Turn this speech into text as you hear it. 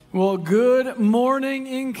Well, good morning,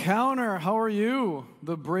 Encounter. How are you?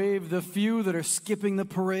 The brave, the few that are skipping the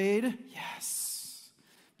parade. Yes.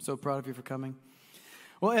 I'm so proud of you for coming.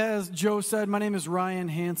 Well, as Joe said, my name is Ryan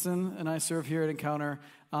Hansen, and I serve here at Encounter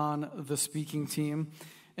on the speaking team.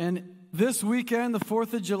 And this weekend, the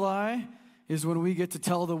 4th of July, is when we get to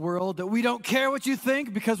tell the world that we don't care what you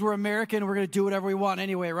think because we're American. We're going to do whatever we want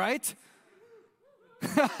anyway, right?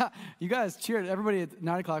 You guys cheered. Everybody at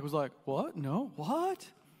 9 o'clock was like, what? No? What?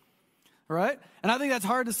 Right? And I think that's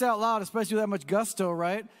hard to say out loud, especially with that much gusto,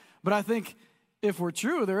 right? But I think if we're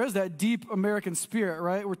true, there is that deep American spirit,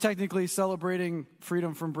 right? We're technically celebrating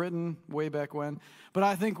freedom from Britain way back when. But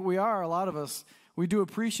I think we are, a lot of us, we do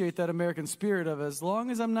appreciate that American spirit of as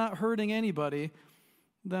long as I'm not hurting anybody,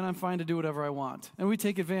 then I'm fine to do whatever I want. And we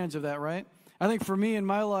take advantage of that, right? I think for me in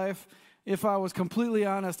my life, if I was completely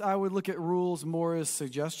honest, I would look at rules more as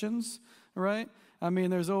suggestions, right? I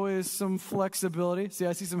mean, there's always some flexibility. See,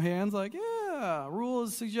 I see some hands like, yeah, rule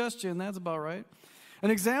is suggestion. That's about right.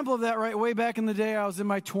 An example of that, right, way back in the day, I was in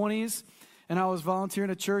my 20s, and I was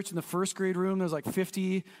volunteering at church in the first grade room. There's like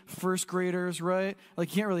 50 first graders, right?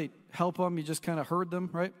 Like, you can't really help them. You just kind of herd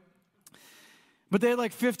them, right? But they had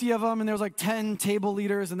like 50 of them, and there was like 10 table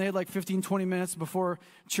leaders, and they had like 15, 20 minutes before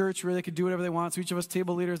church where they could do whatever they want. So each of us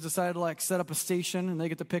table leaders decided to like set up a station, and they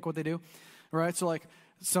get to pick what they do, right? So like,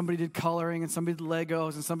 somebody did coloring, and somebody did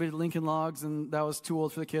Legos, and somebody did Lincoln Logs, and that was too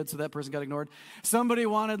old for the kids, so that person got ignored. Somebody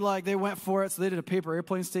wanted, like, they went for it, so they did a paper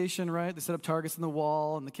airplane station, right? They set up targets in the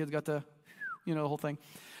wall, and the kids got to, the whole thing.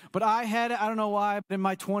 But I had it, I don't know why, but in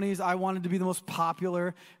my 20s, I wanted to be the most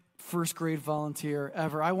popular first grade volunteer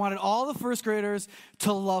ever. I wanted all the first graders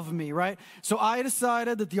to love me, right? So I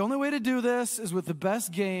decided that the only way to do this is with the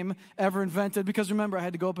best game ever invented, because remember, I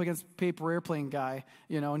had to go up against paper airplane guy,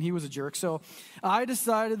 and he was a jerk. So I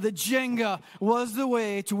decided that Jenga was the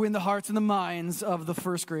way to win the hearts and the minds of the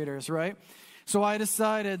first graders, right? So I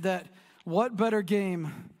decided that what better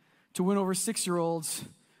game to win over 6-year-olds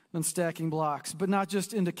than stacking blocks, but not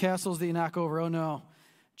just into castles that you knock over. Oh no,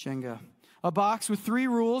 Jenga. A box with 3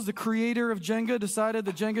 rules. The creator of Jenga decided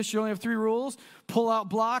that Jenga should only have 3 rules. Pull out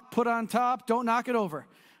block, put on top, don't knock it over,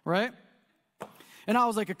 right? And I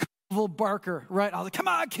was like a Carnival Barker, right? I was like, come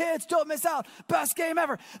on, kids, don't miss out. Best game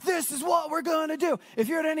ever. This is what we're going to do. If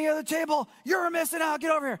you're at any other table, you're missing out. Get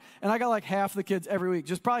over here. And I got like half the kids every week,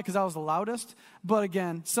 just probably because I was the loudest. But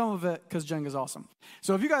again, some of it because Jenga's awesome.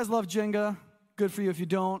 So if you guys love Jenga, good for you. If you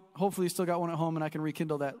don't, hopefully you still got one at home and I can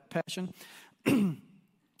rekindle that passion.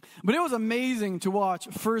 But it was amazing to watch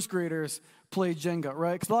first graders play Jenga,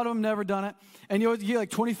 right? Because a lot of them never done it. And you get like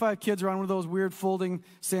 25 kids around one of those weird folding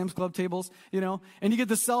Sam's Club tables, and you get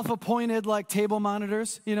the self-appointed like table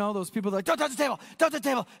monitors, those people that are like, don't touch the table, don't touch the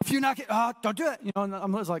table. If you knock it, don't do it. And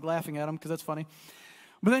I'm just like laughing at them because that's funny.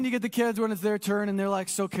 But then you get the kids when it's their turn and they're like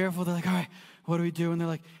so careful. They're like, all right, what do we do?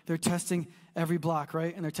 And they're testing every block,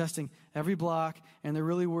 right? And they're testing every block, and they're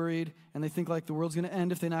really worried, and they think like the world's going to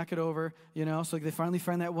end if they knock it over, So like they finally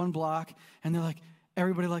find that one block, and they're like,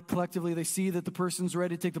 everybody like collectively, they see that the person's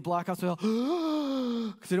ready to take the block out, so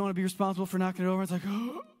because they don't want to be responsible for knocking it over. It's like,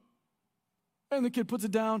 and the kid puts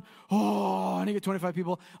it down, and you get 25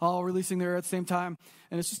 people all releasing their air at the same time,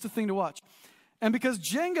 and it's just a thing to watch. And because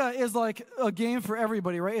Jenga is like a game for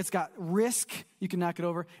everybody, right? It's got risk. You can knock it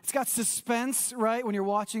over. It's got suspense, right? When you're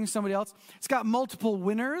watching somebody else. It's got multiple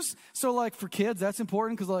winners. So like for kids, that's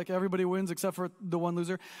important because like everybody wins except for the one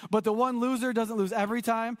loser. But the one loser doesn't lose every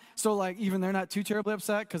time. So like even they're not too terribly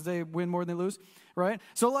upset because they win more than they lose, right?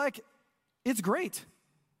 So like it's great.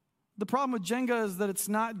 The problem with Jenga is that it's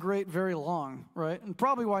not great very long, right? And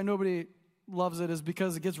probably why nobody loves it is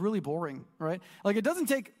because it gets really boring, right? Like it doesn't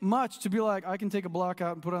take much to be like, I can take a block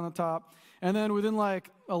out and put it on the top, and then within like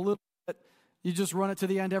a little bit, you just run it to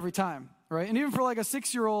the end every time, right? And even for like a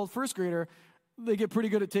 6-year-old first grader, they get pretty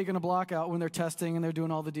good at taking a block out when they're testing and they're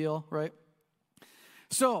doing all the deal, right?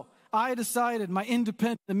 So I decided, my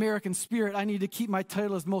independent American spirit, I need to keep my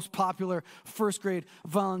title as most popular first grade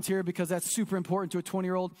volunteer because that's super important to a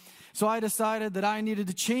 20-year-old. So I decided that I needed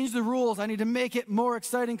to change the rules. I need to make it more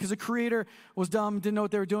exciting because the creator was dumb, didn't know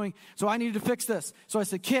what they were doing. So I needed to fix this. So I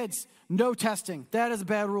said, kids, no testing. That is a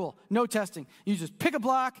bad rule. No testing. You just pick a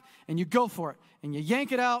block and you go for it. And you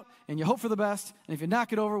yank it out and you hope for the best. And if you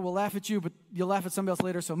knock it over, we'll laugh at you, but you'll laugh at somebody else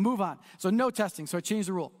later. So move on. So no testing. So I changed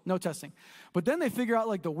the rule. No testing. But then they figure out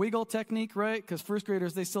like the wiggle technique, right? Because first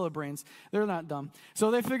graders, they still have brains. They're not dumb. So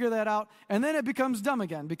they figure that out. And then it becomes dumb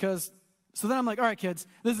again because, so then I'm like, all right, kids,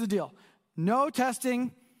 this is the deal. No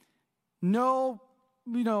testing. No,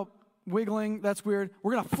 wiggling, that's weird.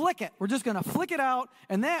 We're going to flick it. We're just going to flick it out.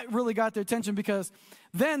 And that really got their attention because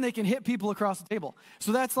then they can hit people across the table.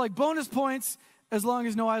 So that's like bonus points as long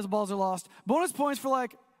as no eyeballs are lost. Bonus points for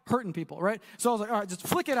like hurting people, right? So I was like, all right, just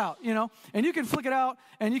flick it out, And you can flick it out,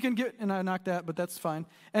 and you can and I knocked that, but that's fine.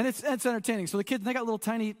 And it's entertaining. So the kids, they got little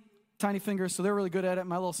tiny fingers, so they're really good at it.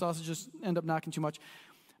 My little sausages end up knocking too much.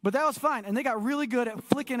 But that was fine. And they got really good at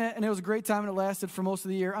flicking it, and it was a great time, and it lasted for most of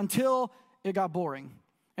the year until it got boring.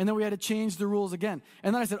 And then we had to change the rules again.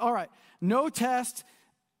 And then I said, all right, no test,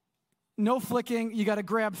 no flicking. You got to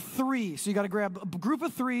grab 3. So you got to grab a group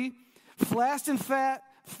of 3, fast and flat.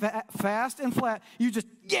 You just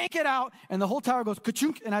yank it out, and the whole tower goes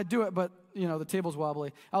ka-chunk, and I do it, but, the table's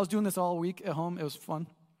wobbly. I was doing this all week at home. It was fun.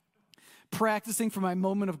 Practicing for my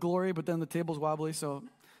moment of glory, but then the table's wobbly, so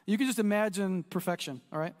you can just imagine perfection,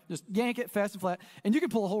 all right? Just yank it fast and flat, and you can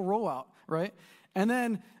pull a whole row out, right? And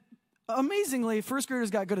then, amazingly, first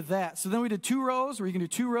graders got good at that. So then we did 2 rows, where you can do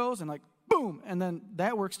 2 rows, and like, boom, and then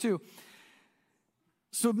that works too.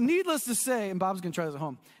 So needless to say, and Bob's going to try this at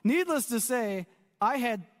home, needless to say, I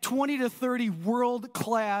had 20 to 30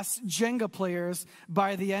 world-class Jenga players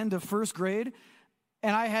by the end of first grade,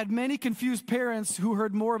 and I had many confused parents who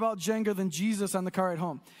heard more about Jenga than Jesus on the car at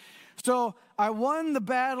home. So I won the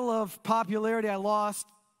battle of popularity. I lost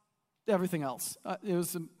everything else. It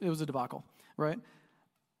was a debacle, right?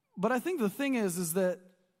 But I think the thing is that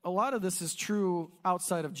a lot of this is true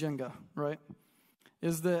outside of Jenga, right?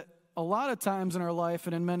 Is that a lot of times in our life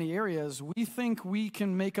and in many areas, we think we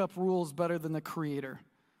can make up rules better than the Creator,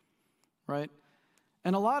 right?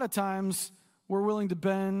 And a lot of times, we're willing to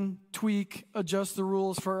bend, tweak, adjust the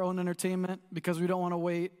rules for our own entertainment because we don't want to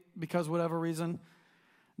wait, because whatever reason.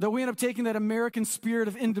 That we end up taking that American spirit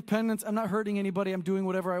of independence. I'm not hurting anybody. I'm doing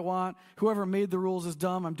whatever I want. Whoever made the rules is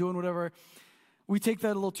dumb. I'm doing whatever. We take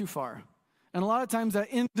that a little too far. And a lot of times, that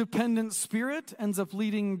independent spirit ends up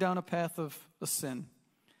leading down a path of a sin.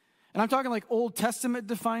 And I'm talking like Old Testament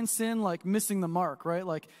defined sin, like missing the mark, right?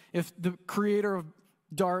 Like if the creator of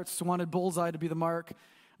darts wanted bullseye to be the mark,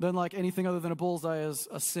 then like anything other than a bullseye is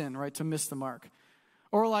a sin, right? To miss the mark.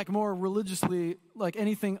 Or like more religiously, like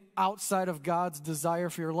anything outside of God's desire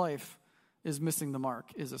for your life is missing the mark,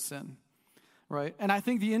 is a sin, right? And I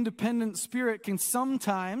think the independent spirit can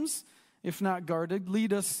sometimes, if not guarded,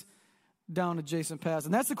 lead us down adjacent paths.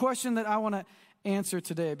 And that's the question that I want to answer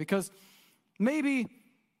today, because maybe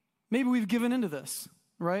we've given into this,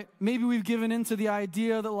 right? Maybe we've given into the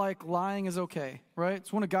idea that like lying is okay, right?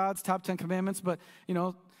 It's one of God's top 10 commandments, but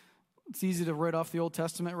it's easy to write off the Old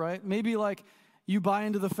Testament, right? Maybe like you buy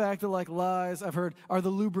into the fact that like lies, I've heard, are the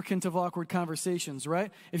lubricant of awkward conversations,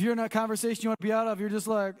 right? If you're in a conversation you want to be out of, you're just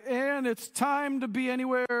like, and it's time to be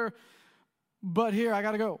anywhere but here, I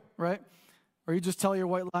got to go, right? Or you just tell your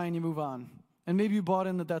white lie and you move on. And maybe you bought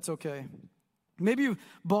in that that's okay. Maybe you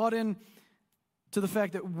bought in to the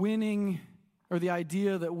fact that winning, or the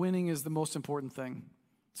idea that winning is the most important thing.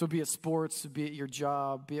 So be it sports, be it your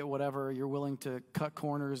job, be it whatever, you're willing to cut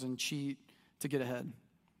corners and cheat to get ahead.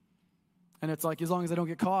 And it's like, as long as I don't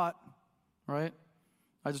get caught, right?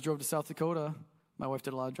 I just drove to South Dakota. My wife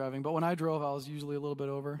did a lot of driving, but when I drove, I was usually a little bit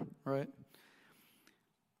over, right?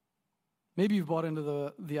 Maybe you've bought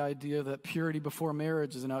into the idea that purity before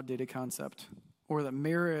marriage is an outdated concept. Or that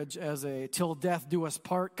marriage as a till death do us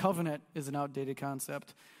part covenant is an outdated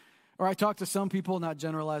concept. Or I talked to some people, not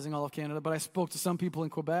generalizing all of Canada, but I spoke to some people in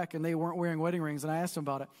Quebec, and they weren't wearing wedding rings, and I asked them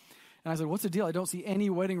about it. And I said, what's the deal? I don't see any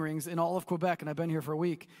wedding rings in all of Quebec, and I've been here for a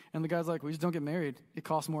week. And the guy's like, we just don't get married. It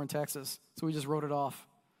costs more in taxes. So we just wrote it off.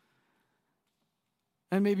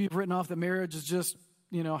 And maybe you've written off that marriage is just,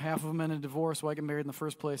 half of them in a divorce, why get married in the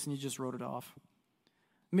first place, and you just wrote it off.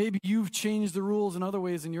 Maybe you've changed the rules in other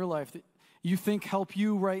ways in your life that you think help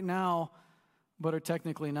you right now, but are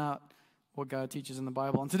technically not what God teaches in the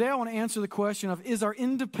Bible. And today I want to answer the question of, is our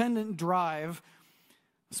independent drive,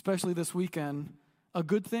 especially this weekend, a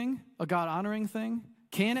good thing, a God-honoring thing?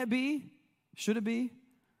 Can it be? Should it be?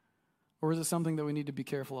 Or is it something that we need to be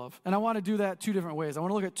careful of? And I want to do that 2 different ways. I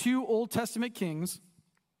want to look at 2 Old Testament kings,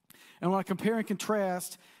 and I want to compare and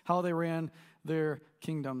contrast how they ran their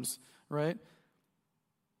kingdoms, right?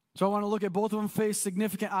 So I want to look at both of them faced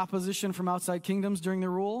significant opposition from outside kingdoms during their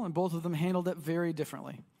rule, and both of them handled it very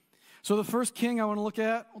differently. So the first king I want to look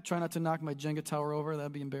at, I'll try not to knock my Jenga tower over,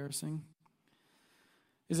 that'd be embarrassing,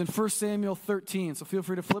 is in 1 Samuel 13. So feel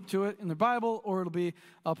free to flip to it in the Bible, or it'll be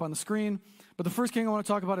up on the screen. But the first king I want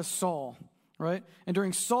to talk about is Saul, right? And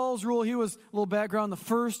during Saul's rule, he was, a little background, the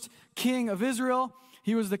first king of Israel.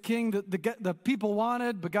 He was the king that the people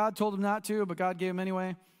wanted, but God told him not to, but God gave him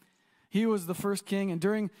anyway. He was the first king,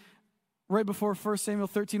 and right before 1 Samuel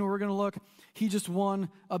 13, where we're going to look, he just won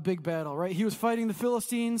a big battle, right? He was fighting the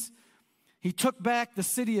Philistines. He took back the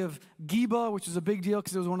city of Geba, which is a big deal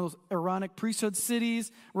because it was one of those Aaronic priesthood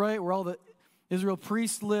cities, right, where all the Israel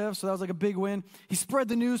priests lived, so that was like a big win. He spread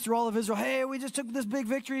the news through all of Israel. Hey, we just took this big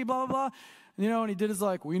victory, blah, blah, blah. And he did his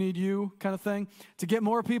we need you kind of thing to get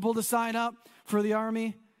more people to sign up for the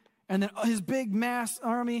army. And then his big mass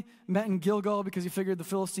army met in Gilgal because he figured the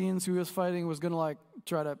Philistines who he was fighting was going to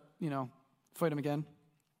try to, fight him again.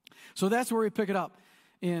 So that's where we pick it up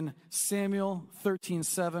in Samuel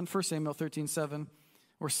 13:7, 1 Samuel 13:7,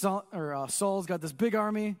 where Saul's got this big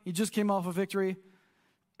army. He just came off a victory.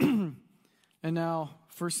 And now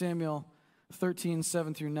 1 Samuel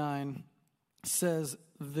 13:7 through 9 says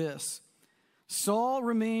this. Saul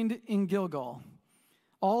remained in Gilgal.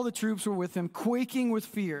 All the troops were with him, quaking with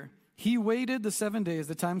fear. He waited the 7 days,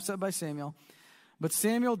 the time set by Samuel. But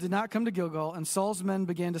Samuel did not come to Gilgal, and Saul's men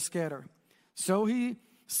began to scatter. So he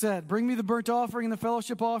said, bring me the burnt offering and the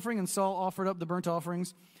fellowship offering. And Saul offered up the burnt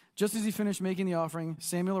offerings. Just as he finished making the offering,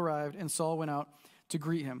 Samuel arrived, and Saul went out to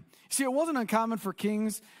greet him. See, it wasn't uncommon for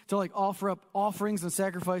kings to offer up offerings and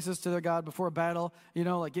sacrifices to their God before a battle,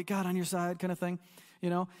 get God on your side kind of thing,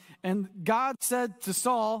 And God said to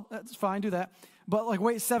Saul, that's fine, do that. But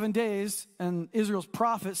wait 7 days, and Israel's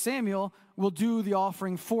prophet Samuel will do the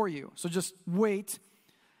offering for you. So just wait.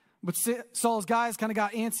 But Saul's guys kind of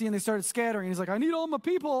got antsy, and they started scattering. He's like, I need all my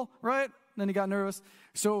people, right? And then he got nervous.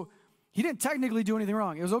 So he didn't technically do anything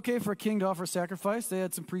wrong. It was okay for a king to offer a sacrifice. They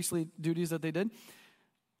had some priestly duties that they did.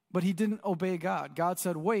 But he didn't obey God. God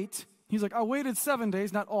said, wait. He's like, I waited 7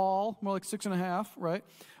 days, not all, more like 6.5, right?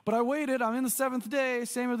 But I waited. I'm in the 7th day.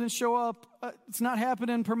 Samuel didn't show up. It's not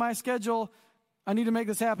happening per my schedule. I need to make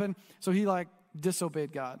this happen. So he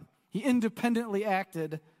disobeyed God. He independently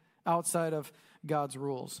acted outside of God's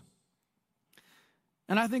rules.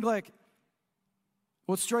 And I think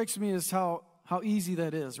what strikes me is how easy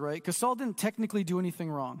that is, right? Because Saul didn't technically do anything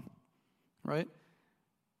wrong, right?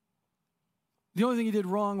 The only thing he did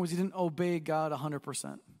wrong was he didn't obey God 100%.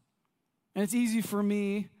 And it's easy for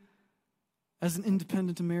me as an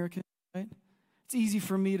independent American, right? It's easy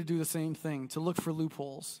for me to do the same thing, to look for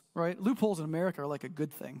loopholes, right? Loopholes in America are a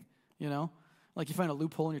good thing, you find a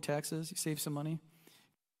loophole in your taxes, you save some money.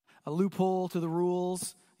 A loophole to the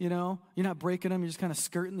rules, you're not breaking them, you're just kind of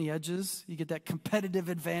skirting the edges. You get that competitive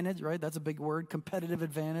advantage, right? That's a big word, competitive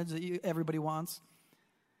advantage that everybody wants.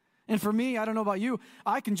 And for me, I don't know about you,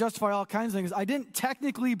 I can justify all kinds of things. I didn't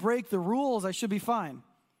technically break the rules, I should be fine.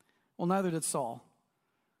 Well, neither did Saul.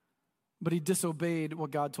 But he disobeyed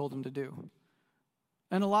what God told him to do.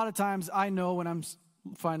 And a lot of times I know when I'm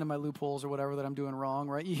finding my loopholes or whatever that I'm doing wrong,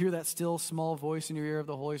 right? You hear that still small voice in your ear of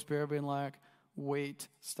the Holy Spirit being like, wait,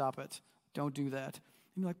 stop it. Don't do that.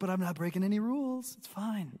 And you're like, but I'm not breaking any rules. It's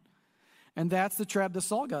fine. And that's the trap that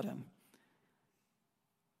Saul got in.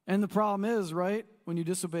 And the problem is, right, when you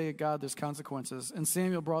disobey God, there's consequences. And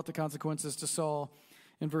Samuel brought the consequences to Saul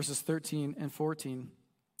in verses 13 and 14.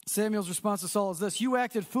 Samuel's response to Saul is this. You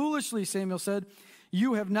acted foolishly, Samuel said.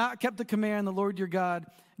 You have not kept the command the Lord your God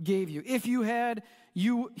gave you. If you had,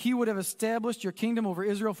 he would have established your kingdom over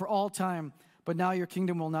Israel for all time. But now your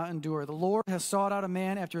kingdom will not endure. The Lord has sought out a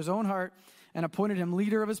man after his own heart and appointed him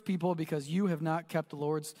leader of his people because you have not kept the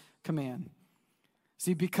Lord's command.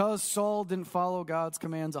 See, because Saul didn't follow God's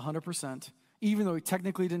commands 100%, even though he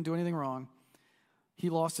technically didn't do anything wrong, he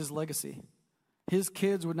lost his legacy. His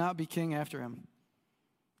kids would not be king after him.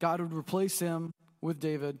 God would replace him with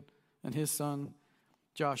David, and his son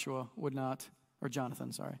Jonathan would not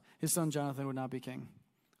be king.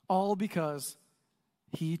 All because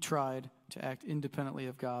he tried to act independently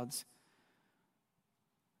of God's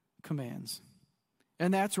commands.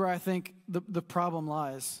 And that's where I think the problem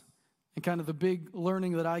lies. And kind of the big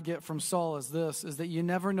learning that I get from Saul is this, is that you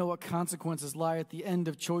never know what consequences lie at the end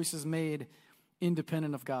of choices made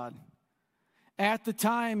independent of God. At the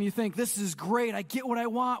time, you think, this is great. I get what I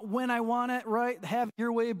want when I want it, right? Have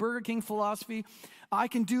your way, Burger King philosophy. I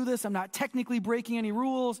can do this. I'm not technically breaking any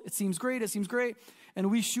rules. It seems great. And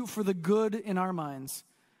we shoot for the good in our minds.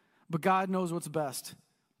 But God knows what's best.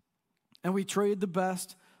 And we trade the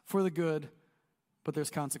best for the good, but there's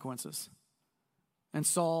consequences. And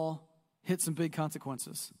Saul hit some big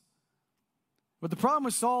consequences. But the problem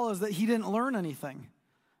with Saul is that he didn't learn anything,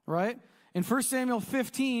 right? In 1 Samuel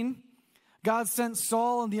 15, God sent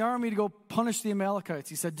Saul and the army to go punish the Amalekites.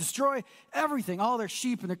 He said, destroy everything, all their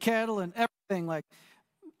sheep and their cattle and everything. Like,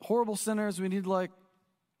 horrible sinners, we need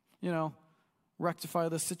to, rectify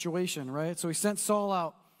this situation, right? So he sent Saul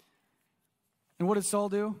out. And what did Saul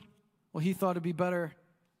do? Well, he thought it'd be better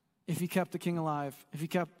if he kept the king alive, if he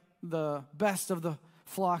kept the best of the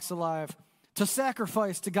flocks alive, to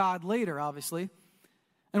sacrifice to God later, obviously.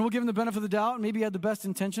 And we'll give him the benefit of the doubt, and maybe he had the best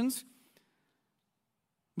intentions.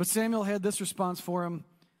 But Samuel had this response for him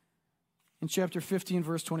In chapter 15,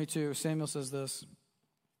 verse 22, Samuel says this.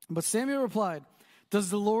 But Samuel replied, does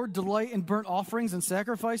the Lord delight in burnt offerings and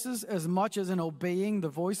sacrifices as much as in obeying the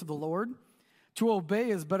voice of the Lord? To obey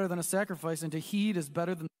is better than a sacrifice, and to heed is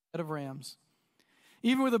better than the fat of rams.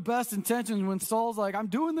 Even with the best intentions, when Saul's like, I'm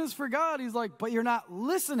doing this for God, he's like, but you're not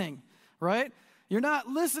listening, right? You're not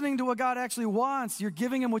listening to what God actually wants. You're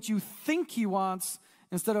giving him what you think he wants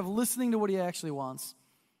instead of listening to what he actually wants.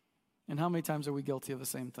 And how many times are we guilty of the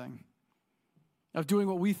same thing? Of doing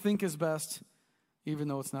what we think is best, even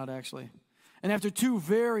though it's not actually. And after 2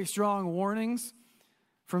 very strong warnings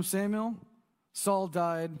from Samuel, Saul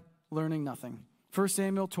died learning nothing. 1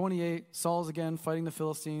 Samuel 28, Saul's again fighting the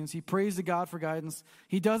Philistines. He prays to God for guidance.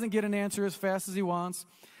 He doesn't get an answer as fast as he wants.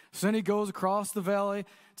 So then he goes across the valley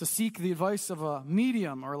to seek the advice of a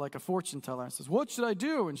medium or like a fortune teller. He says, what should I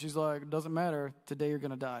do? And she's like, it doesn't matter. Today you're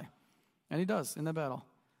going to die. And he does in that battle.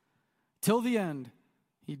 Till the end,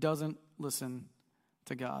 he doesn't listen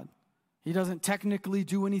to God. He doesn't technically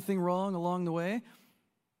do anything wrong along the way,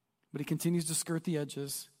 but he continues to skirt the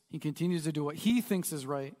edges. He continues to do what he thinks is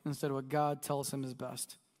right instead of what God tells him is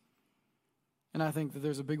best. And I think that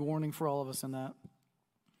there's a big warning for all of us in that.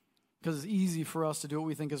 Because it's easy for us to do what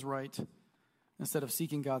we think is right instead of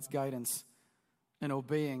seeking God's guidance and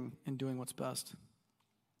obeying and doing what's best.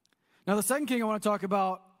 Now, the second king I want to talk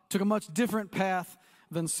about took a much different path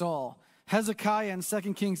than Saul. Hezekiah in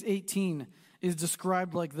 2 Kings 18 is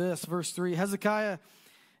described like this. Verse 3, Hezekiah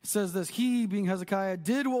says this, he, being Hezekiah,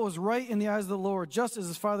 did what was right in the eyes of the Lord, just as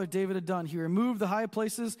his father David had done. He removed the high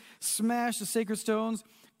places, smashed the sacred stones,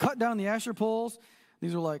 cut down the Asher poles.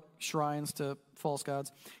 These were like shrines to false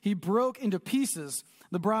gods. He broke into pieces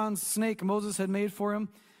the bronze snake Moses had made for him.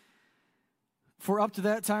 For up to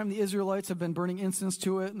that time, the Israelites had been burning incense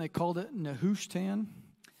to it, and they called it Nehushtan.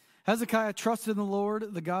 Hezekiah trusted in the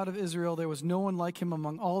Lord, the God of Israel. There was no one like him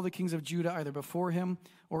among all the kings of Judah, either before him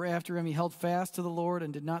or after him. He held fast to the Lord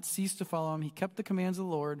and did not cease to follow him. He kept the commands of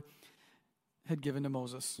the Lord had given to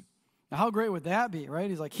Moses. Now, how great would that be, right?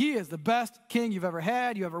 He's like, he is the best king you've ever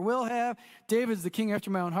had, you ever will have. David's the king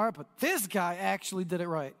after my own heart, but this guy actually did it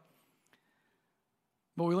right.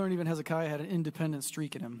 But we learned even Hezekiah had an independent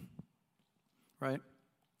streak in him, right?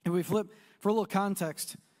 If we flip for a little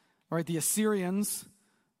context, right, the Assyrians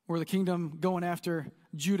were the kingdom going after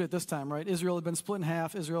Judah at this time, right? Israel had been split in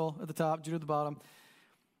half, Israel at the top, Judah at the bottom,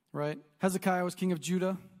 right? Hezekiah was king of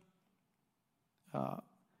Judah.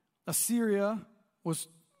 Assyria was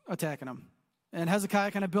attacking him. And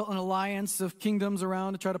Hezekiah kind of built an alliance of kingdoms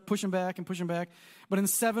around to try to push him back and push him back. But in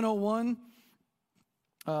 701,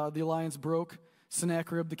 the alliance broke.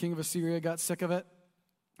 Sennacherib, the king of Assyria, got sick of it.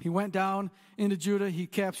 He went down into Judah. He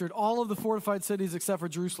captured all of the fortified cities except for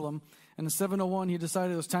Jerusalem. And in 701, he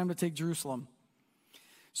decided it was time to take Jerusalem.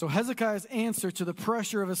 So Hezekiah's answer to the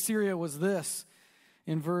pressure of Assyria was this.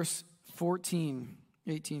 In verse 14,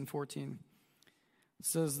 18:14, it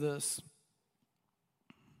says this.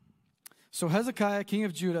 So Hezekiah, king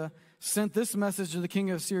of Judah, sent this message to the king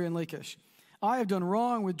of Assyria and Lachish. I have done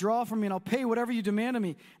wrong. Withdraw from me, and I'll pay whatever you demand of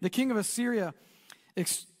me. The king of Assyria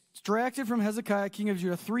extracted from Hezekiah, king of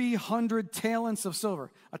Judah, 300 talents of silver.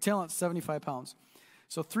 A talent, 75 pounds.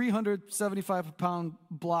 So 375-pound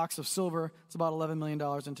blocks of silver. It's about $11 million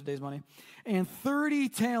in today's money. And 30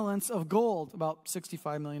 talents of gold, about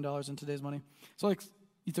 $65 million in today's money. So like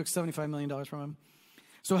he took $75 million from him.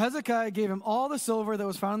 So Hezekiah gave him all the silver that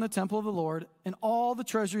was found in the temple of the Lord and all the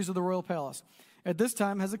treasuries of the royal palace. At this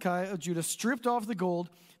time, Hezekiah of Judah stripped off the gold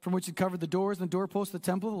from which had covered the doors and the doorposts of the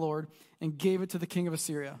temple of the Lord and gave it to the king of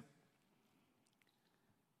Assyria.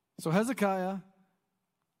 So Hezekiah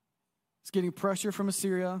is getting pressure from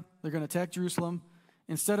Assyria. They're going to attack Jerusalem.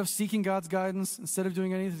 Instead of seeking God's guidance, instead of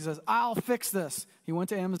doing anything, he says, I'll fix this. He went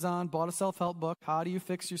to Amazon, bought a self-help book. How do you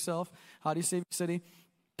fix yourself? How do you save your city?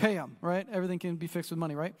 Pay him, right? Everything can be fixed with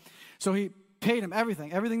money, right? So he paid him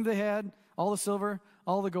everything they had, all the silver,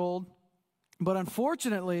 all the gold. But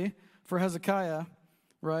unfortunately for Hezekiah,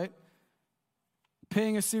 right,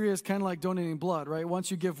 paying Assyria is kind of like donating blood, right?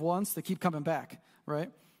 Once you give once, they keep coming back,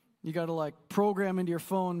 right? You got to like program into your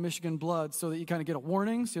phone Michigan blood so that you kind of get a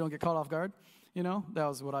warning so you don't get caught off guard. You know, that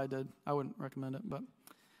was what I did. I wouldn't recommend it, but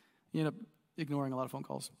you end up ignoring a lot of phone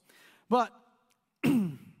calls. But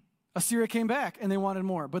Assyria came back and they wanted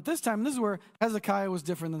more. But this time, this is where Hezekiah was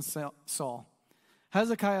different than Saul.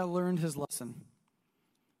 Hezekiah learned his lesson,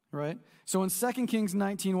 right? So in 2 Kings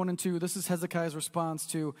 19, 1 and 2, this is Hezekiah's response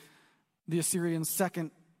to the Assyrians'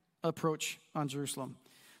 second approach on Jerusalem.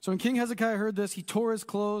 So when King Hezekiah heard this, he tore his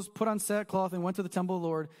clothes, put on sackcloth, and went to the temple of the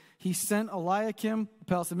Lord. He sent Eliakim, the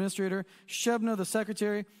palace administrator, Shebna, the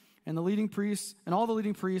secretary, and the leading priests, and all the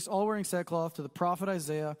leading priests, all wearing sackcloth, to the prophet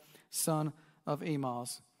Isaiah, son of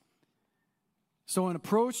Amoz. So when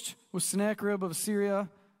approached with Sennacherib of Assyria,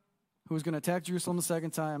 who was going to attack Jerusalem the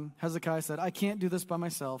second time, Hezekiah said, I can't do this by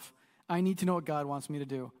myself. I need to know what God wants me to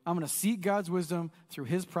do. I'm going to seek God's wisdom through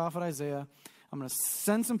his prophet Isaiah. I'm going to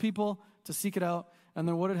send some people to seek it out. And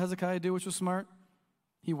then what did Hezekiah do, which was smart?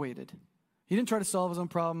 He waited. He didn't try to solve his own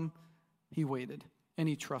problem. He waited, and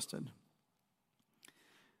he trusted.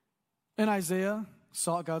 And Isaiah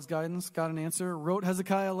sought God's guidance, got an answer, wrote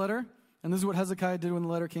Hezekiah a letter, and this is what Hezekiah did when the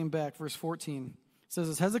letter came back. Verse 14 it says,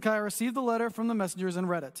 as Hezekiah received the letter from the messengers and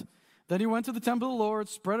read it, then he went to the temple of the Lord,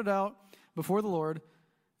 spread it out before the Lord,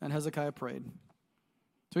 and Hezekiah prayed.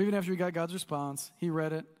 So even after he got God's response, he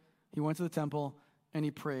read it, he went to the temple, and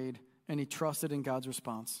he prayed, and he trusted in God's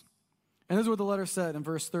response. And this is what the letter said in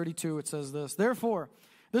verse 32. It says this, therefore,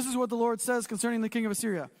 this is what the Lord says concerning the king of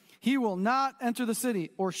Assyria. He will not enter the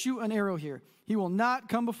city or shoot an arrow here. He will not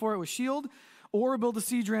come before it with shield or build a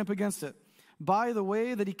siege ramp against it. By the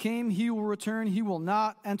way that he came, he will return. He will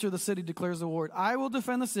not enter the city, declares the Lord. I will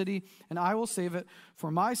defend the city, and I will save it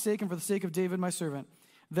for my sake and for the sake of David, my servant.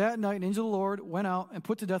 That night, an angel of the Lord went out and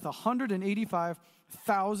put to death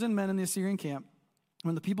 185,000 men in the Assyrian camp.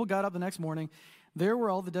 When the people got up the next morning, there were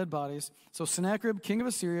all the dead bodies. So Sennacherib, king of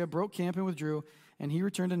Assyria, broke camp and withdrew, and he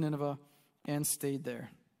returned to Nineveh and stayed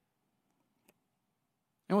there.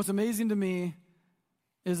 And what's amazing to me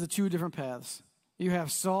is the two different paths. You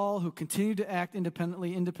have Saul, who continued to act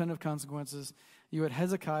independently, independent of consequences. You had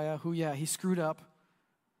Hezekiah, who, he screwed up,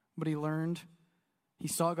 but he learned, he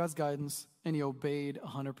saw God's guidance, and he obeyed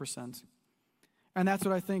 100%. And that's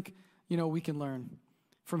what I think, we can learn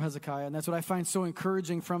from Hezekiah. And that's what I find so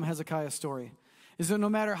encouraging from Hezekiah's story, is that no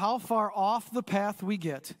matter how far off the path we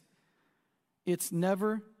get, it's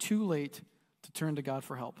never too late to turn to God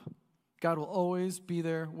for help. God will always be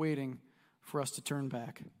there waiting for us to turn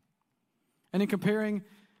back. And in comparing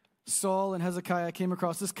Saul and Hezekiah, I came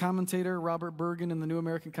across this commentator, Robert Bergen, in the New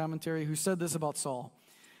American Commentary, who said this about Saul.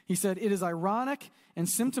 He said, it is ironic and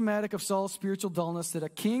symptomatic of Saul's spiritual dullness that a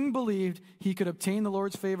king believed he could obtain the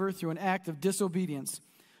Lord's favor through an act of disobedience.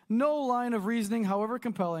 No line of reasoning, however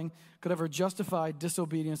compelling, could ever justify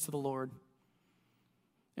disobedience to the Lord.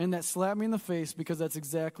 And that slapped me in the face, because that's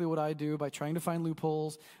exactly what I do by trying to find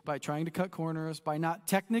loopholes, by trying to cut corners, by not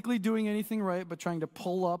technically doing anything right, but trying to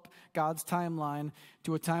pull up God's timeline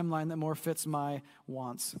to a timeline that more fits my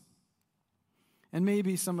wants. And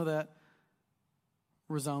maybe some of that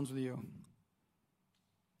resounds with you.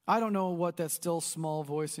 I don't know what that still small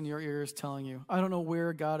voice in your ear is telling you. I don't know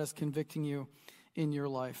where God is convicting you in your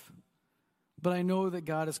life. But I know that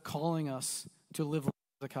God is calling us to live like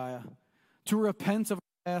Hezekiah, to repent of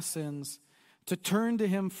past sins, to turn to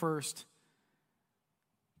him first,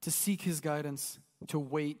 to seek his guidance, to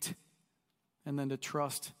wait, and then to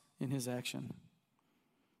trust in his action.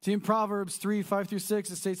 See, in Proverbs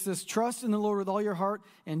 3:5-6, it states this, trust in the Lord with all your heart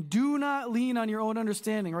and do not lean on your own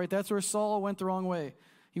understanding, right? That's where Saul went the wrong way.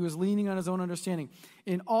 He was leaning on his own understanding.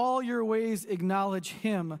 In all your ways acknowledge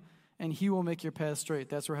him, and he will make your path straight.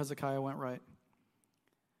 That's where Hezekiah went right.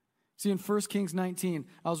 See, in 1 Kings 19,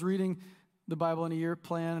 I was reading the Bible in a year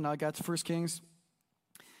plan, and I got to 1 Kings.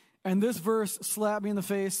 And this verse slapped me in the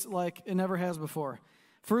face like it never has before.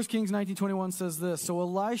 1 Kings 19:21 says this, so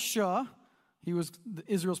Elisha, he was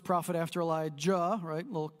Israel's prophet after Elijah, right? A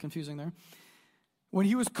little confusing there. When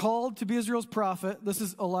he was called to be Israel's prophet, this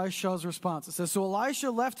is Elisha's response. It says, so Elisha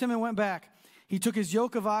left him and went back. He took his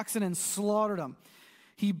yoke of oxen and slaughtered them.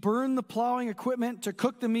 He burned the plowing equipment to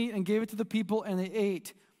cook the meat and gave it to the people, and they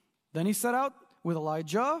ate. Then he set out with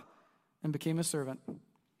Elijah and became a servant.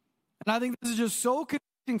 And I think this is just so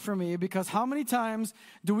convicting for me, because how many times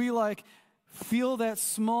do we feel that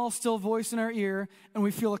small, still voice in our ear, and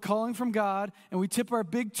we feel a calling from God, and we tip our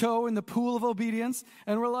big toe in the pool of obedience,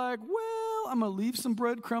 and we're like, well, I'm going to leave some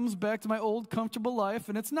breadcrumbs back to my old comfortable life,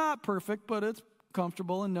 and it's not perfect, but it's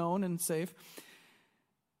comfortable and known and safe.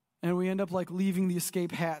 And we end up leaving the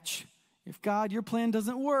escape hatch. If God, your plan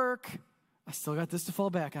doesn't work, I still got this to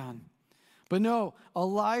fall back on. But no,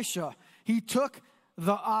 Elisha, he took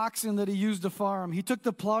the oxen that he used to farm. He took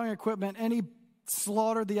the plowing equipment and he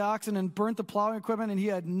slaughtered the oxen and burnt the plowing equipment, and he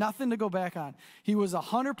had nothing to go back on. He was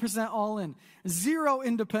 100% all in. Zero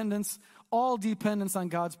independence, all dependence on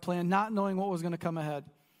God's plan, not knowing what was going to come ahead.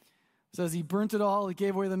 It says he burnt it all, he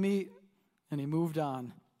gave away the meat, and he moved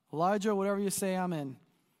on. Elijah, whatever you say, I'm in.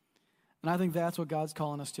 And I think that's what God's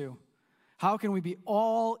calling us to. How can we be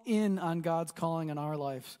all in on God's calling in our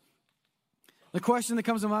lives? The question that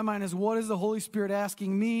comes to my mind is, what is the Holy Spirit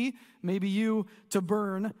asking me, maybe you, to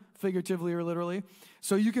burn, figuratively or literally,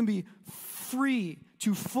 so you can be free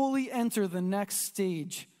to fully enter the next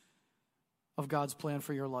stage of God's plan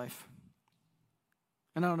for your life.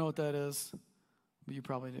 And I don't know what that is, but you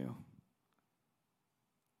probably do.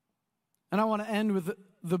 And I want to end with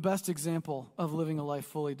the best example of living a life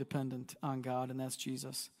fully dependent on God, and that's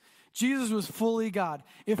Jesus. Jesus was fully God.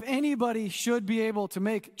 If anybody should be able to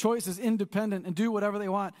make choices independent and do whatever they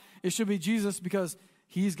want, it should be Jesus, because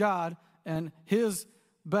he's God, and his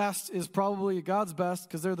best is probably God's best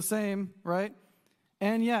because they're the same, right?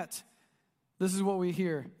 And yet, this is what we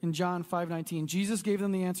hear in John 5:19. Jesus gave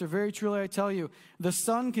them the answer, "Very truly I tell you, the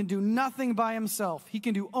Son can do nothing by himself. He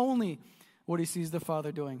can do only what he sees the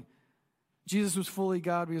Father doing." Jesus was fully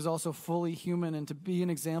God, but he was also fully human, and to be an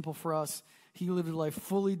example for us, he lived a life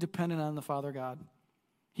fully dependent on the Father God.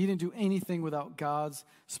 He didn't do anything without God's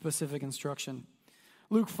specific instruction.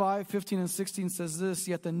 Luke 5:15 and 16 says this,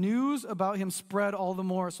 "Yet the news about him spread all the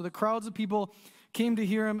more, so the crowds of people came to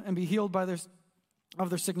hear him and be healed of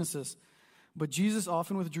their sicknesses. But Jesus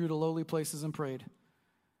often withdrew to lowly places and prayed."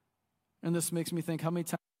 And this makes me think, how many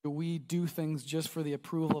times do we do things just for the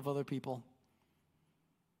approval of other people?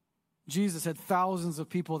 Jesus had thousands of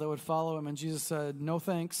people that would follow him, and Jesus said, "No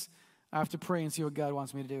thanks. I have to pray and see what God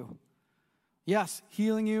wants me to do." Yes,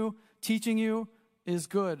 healing you, teaching you is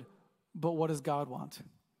good, but what does God want?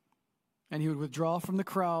 And he would withdraw from the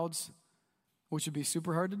crowds, which would be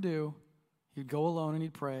super hard to do. He'd go alone and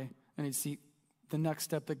he'd pray, and he'd seek the next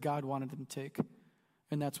step that God wanted him to take.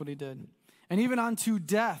 And that's what he did. And even unto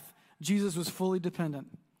death, Jesus was fully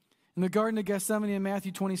dependent. In the Garden of Gethsemane in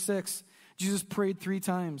Matthew 26, Jesus prayed 3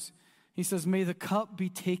 times. He says, "May the cup be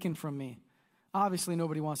taken from me." Obviously,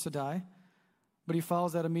 nobody wants to die. But he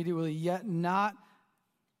follows that immediately, "Yet not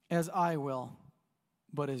as I will,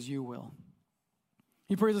 but as you will."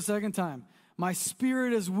 He prays a second time, "My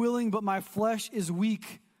spirit is willing, but my flesh is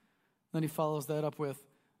weak." Then he follows that up with,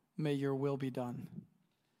 "May your will be done."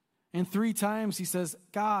 And 3 times he says,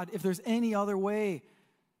 "God, if there's any other way,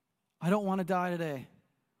 I don't want to die today."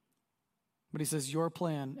 But he says, your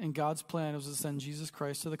plan and God's plan was to send Jesus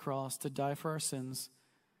Christ to the cross to die for our sins,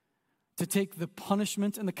 to take the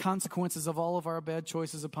punishment and the consequences of all of our bad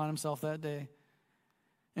choices upon himself that day,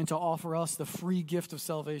 and to offer us the free gift of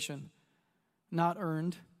salvation, not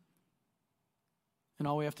earned. And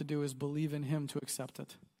all we have to do is believe in him to accept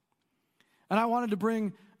it. And I wanted to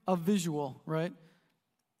bring a visual, right?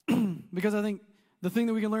 Because I think the thing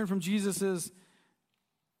that we can learn from Jesus is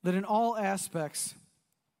that in all aspects,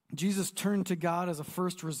 Jesus turned to God as a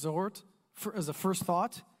first resort, as a first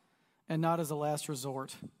thought, and not as a last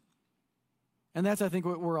resort. And that's, I think,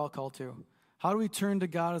 what we're all called to. How do we turn to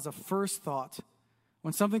God as a first thought?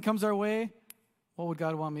 When something comes our way, what would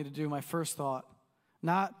God want me to do? My first thought.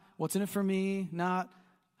 Not what's in it for me, not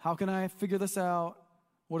how can I figure this out?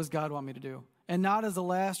 What does God want me to do? And not as a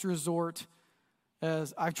last resort,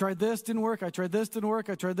 as I've tried this, didn't work, I tried this, didn't work,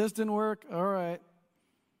 I tried this, didn't work. All right,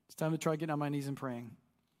 it's time to try getting on my knees and praying.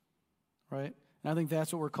 Right? And I think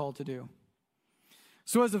that's what we're called to do.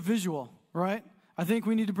 So as a visual, right? I think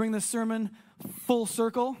we need to bring this sermon full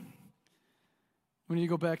circle. We need to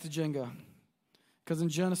go back to Jenga. Because in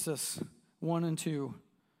Genesis 1 and 2,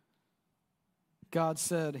 God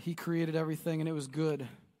said he created everything and it was good.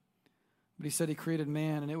 But he said he created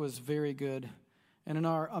man and it was very good. And in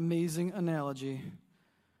our amazing analogy,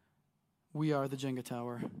 we are the Jenga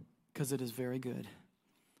tower because it is very good.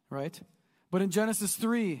 Right? But in Genesis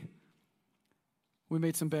 3, we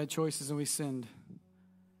made some bad choices and we sinned.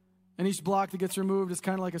 And each block that gets removed is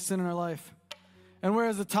kind of like a sin in our life. And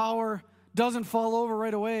whereas the tower doesn't fall over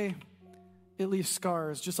right away, it leaves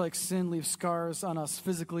scars, just like sin leaves scars on us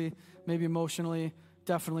physically, maybe emotionally,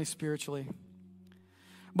 definitely spiritually.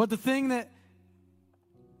 But the thing that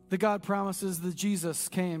God promises that Jesus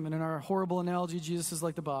came, and in our horrible analogy, Jesus is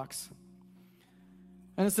like the box.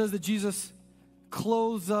 And it says that Jesus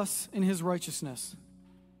clothes us in his righteousness.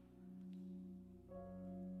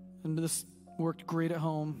 And this worked great at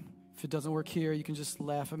home. If it doesn't work here, you can just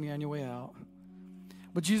laugh at me on your way out.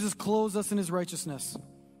 But Jesus clothes us in his righteousness.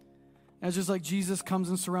 And it's just like Jesus comes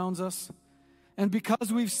and surrounds us. And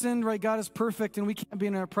because we've sinned, right, God is perfect and we can't be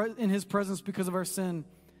in his presence because of our sin.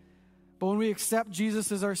 But when we accept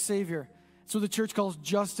Jesus as our Savior, it's what the church calls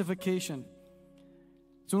justification.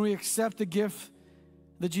 It's when we accept the gift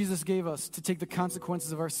that Jesus gave us to take the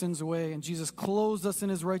consequences of our sins away. And Jesus clothes us in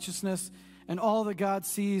his righteousness. And all that God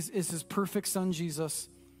sees is his perfect son, Jesus.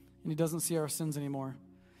 And he doesn't see our sins anymore.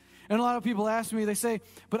 And a lot of people ask me, they say,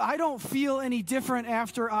 but I don't feel any different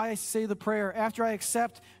after I say the prayer, after I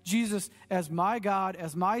accept Jesus as my God,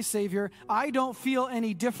 as my Savior. I don't feel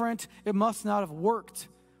any different. It must not have worked.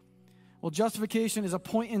 Well, justification is a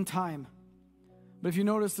point in time. But if you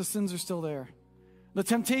notice, the sins are still there. The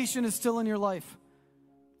temptation is still in your life,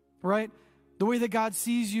 right? The way that God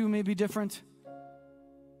sees you may be different.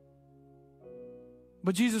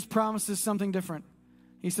 But Jesus promises something different.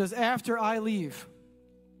 He says, after I leave,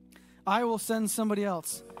 I will send somebody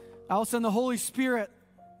else. I will send the Holy Spirit,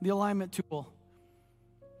 the alignment tool.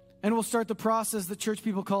 And we'll start the process that church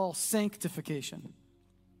people call sanctification,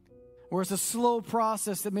 where it's a slow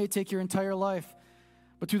process that may take your entire life.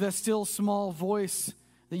 But through that still small voice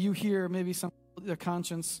that you hear, maybe some their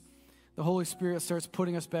conscience, the Holy Spirit starts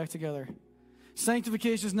putting us back together.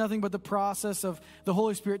 Sanctification is nothing but the process of the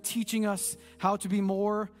Holy Spirit teaching us how to be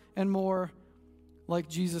more and more like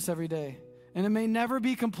Jesus every day. And it may never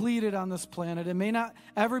be completed on this planet. It may not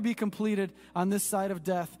ever be completed on this side of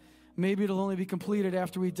death. Maybe it'll only be completed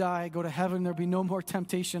after we die, go to heaven. There'll be no more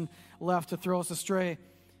temptation left to throw us astray.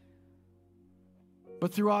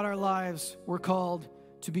 But throughout our lives, we're called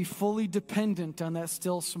to be fully dependent on that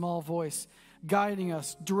still small voice, guiding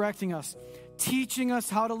us, directing us, teaching us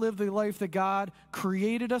how to live the life that God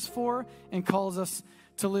created us for and calls us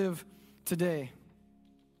to live today.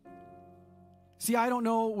 See, I don't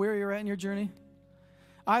know where you're at in your journey.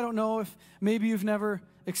 I don't know if maybe you've never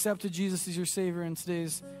accepted Jesus as your Savior, and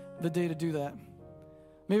today's the day to do that.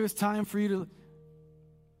 Maybe it's time for you to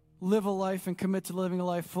live a life and commit to living a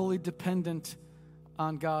life fully dependent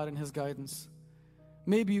on God and His guidance.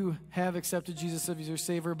 Maybe you have accepted Jesus as your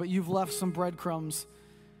Savior, but you've left some breadcrumbs,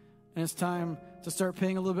 and it's time to start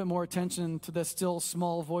paying a little bit more attention to that still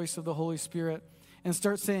small voice of the Holy Spirit and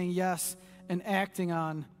start saying yes and acting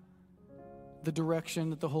on the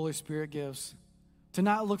direction that the Holy Spirit gives. To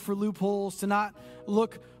not look for loopholes, to not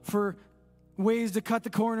look for ways to cut the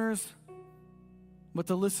corners, but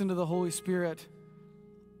to listen to the Holy Spirit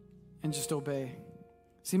and just obey.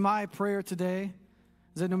 See, my prayer today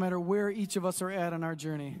is that no matter where each of us are at on our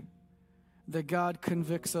journey, that God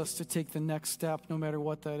convicts us to take the next step, no matter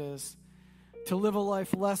what that is. To live a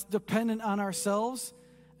life less dependent on ourselves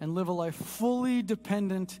and live a life fully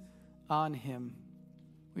dependent on Him.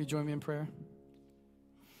 Will you join me in prayer?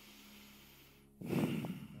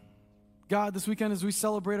 God, this weekend as we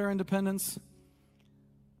celebrate our independence,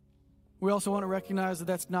 we also want to recognize that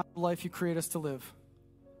that's not the life you create us to live.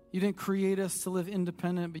 You didn't create us to live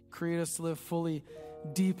independent, but you created us to live fully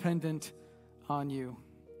dependent on you.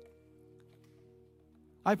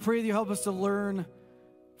 I pray that you help us to learn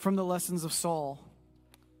from the lessons of Saul,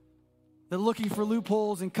 that looking for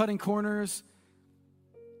loopholes and cutting corners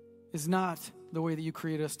is not the way that you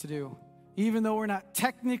create us to do. Even though we're not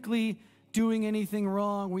technically doing anything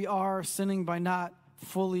wrong, we are sinning by not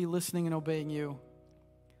fully listening and obeying you.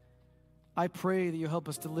 I pray that you help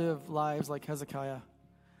us to live lives like Hezekiah,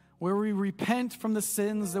 where we repent from the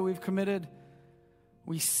sins that we've committed.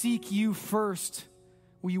 We seek you first.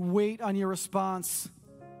 We wait on your response.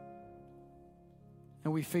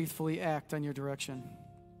 And we faithfully act on your direction.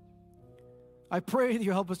 I pray that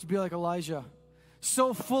you help us to be like Elijah,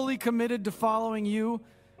 so fully committed to following you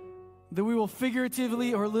that we will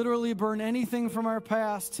figuratively or literally burn anything from our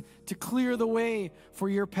past to clear the way for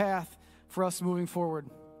your path for us moving forward.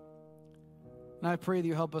 And I pray that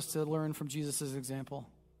you help us to learn from Jesus' example,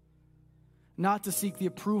 not to seek the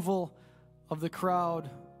approval of the crowd,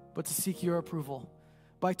 but to seek your approval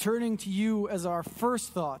by turning to you as our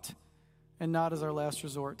first thought and not as our last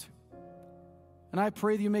resort. And I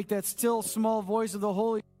pray that you make that still small voice of the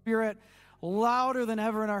Holy Spirit louder than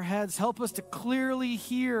ever in our heads. Help us to clearly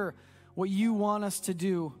hear what you want us to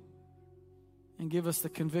do and give us the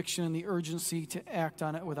conviction and the urgency to act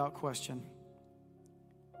on it without question.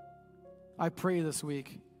 I pray this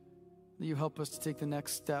week that you help us to take the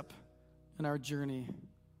next step in our journey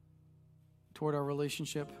toward our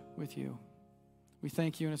relationship with you. We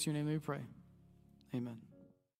thank you, and it's your name that we pray. Amen.